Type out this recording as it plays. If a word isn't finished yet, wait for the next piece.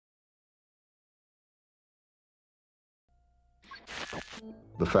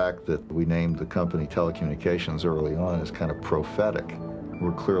The fact that we named the company Telecommunications early on is kind of prophetic.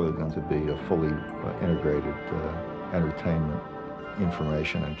 We're clearly going to be a fully integrated entertainment,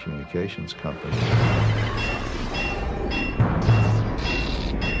 information, and communications company.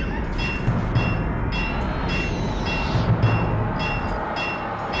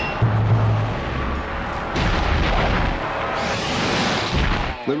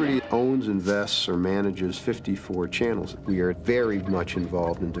 Liberty owns, invests, or manages 54 channels. We are very much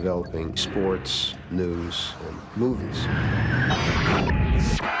involved in developing sports, news, and movies.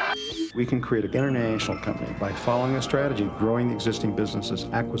 We can create an international company by following a strategy of growing the existing businesses,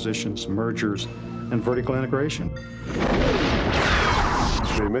 acquisitions, mergers, and vertical integration.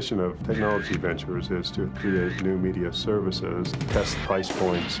 The mission of Technology Ventures is to create new media services, test price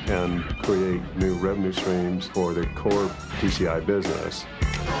points, and create new revenue streams for the core TCI business.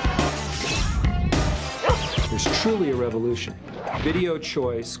 There's truly a revolution. Video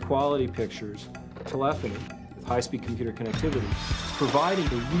choice, quality pictures, telephony, with high-speed computer connectivity, providing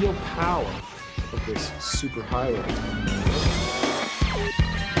the real power of this super highway.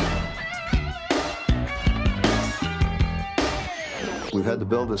 We've had to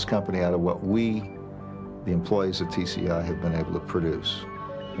build this company out of what we, the employees at TCI, have been able to produce.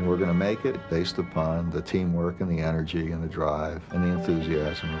 And we're going to make it based upon the teamwork and the energy and the drive and the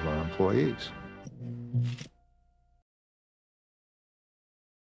enthusiasm of our employees.